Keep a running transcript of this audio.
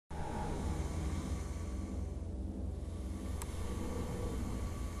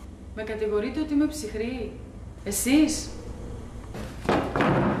Με κατηγορείτε ότι είμαι ψυχρή. Εσείς.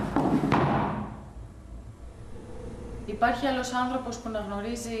 Υπάρχει άλλος άνθρωπος που να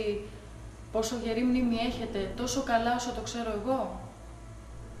γνωρίζει πόσο γερή μνήμη έχετε τόσο καλά όσο το ξέρω εγώ?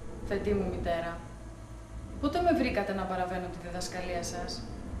 Θετή μου μητέρα. Πότε με βρήκατε να παραβαίνω τη διδασκαλία σας?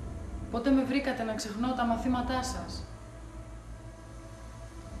 Πότε με βρήκατε να ξεχνώ τα μαθήματά σας?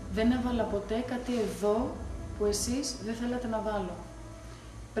 Δεν έβαλα ποτέ κάτι εδώ που εσείς δεν θέλατε να βάλω.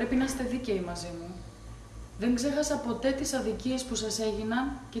 Πρέπει να είστε δίκαιοι μαζί μου. Δεν ξέχασα ποτέ τις αδικίες που σας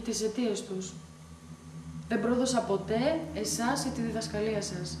έγιναν και τις αιτίες τους. Δεν πρόδωσα ποτέ εσάς ή τη διδασκαλία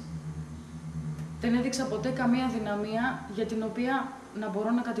σας. Δεν έδειξα ποτέ καμία δυναμία για την οποία να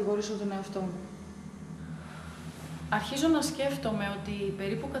μπορώ να κατηγορήσω τον εαυτό μου. Αρχίζω να σκέφτομαι ότι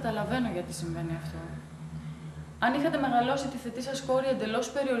περίπου καταλαβαίνω γιατί συμβαίνει αυτό. Αν είχατε μεγαλώσει τη θετή σας κόρη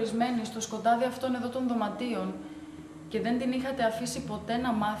εντελώς περιορισμένη στο σκοτάδι αυτών εδώ των δωματίων και δεν την είχατε αφήσει ποτέ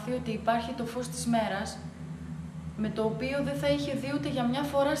να μάθει ότι υπάρχει το φως της μέρας, με το οποίο δεν θα είχε δει ούτε για μια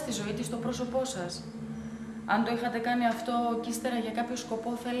φορά στη ζωή της το πρόσωπό σας. Αν το είχατε κάνει αυτό και ύστερα για κάποιο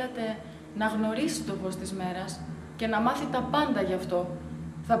σκοπό θέλατε να γνωρίσει το φως της μέρας και να μάθει τα πάντα γι' αυτό,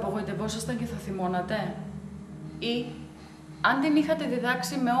 θα απογοητευόσασταν και θα θυμώνατε? Ή, αν την είχατε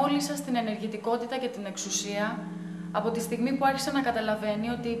διδάξει με όλη σας την ενεργητικότητα και την εξουσία, από τη στιγμή που άρχισε να καταλαβαίνει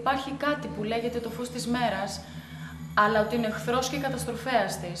ότι υπάρχει κάτι που λέγεται το φως της μέρας, αλλά ότι είναι εχθρός και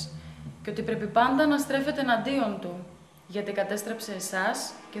καταστροφέας της, και ότι πρέπει πάντα να στρέφεται εναντίον του, γιατί κατέστρεψε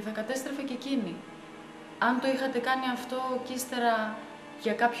εσάς και θα κατέστρεφε και εκείνη. Αν το είχατε κάνει αυτό και ύστερα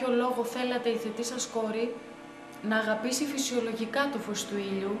για κάποιο λόγο θέλατε η θετή σας κόρη να αγαπήσει φυσιολογικά το φως του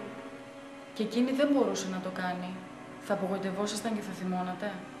ήλιου και εκείνη δεν μπορούσε να το κάνει, θα απογοητευόσασταν και θα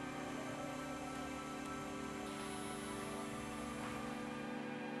θυμώνατε?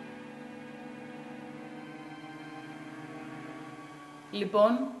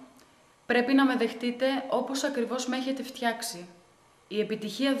 Λοιπόν, πρέπει να με δεχτείτε όπως ακριβώς με έχετε φτιάξει. Η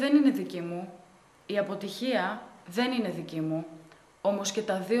επιτυχία δεν είναι δική μου, η αποτυχία δεν είναι δική μου, όμως και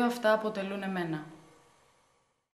τα δύο αυτά αποτελούν εμένα.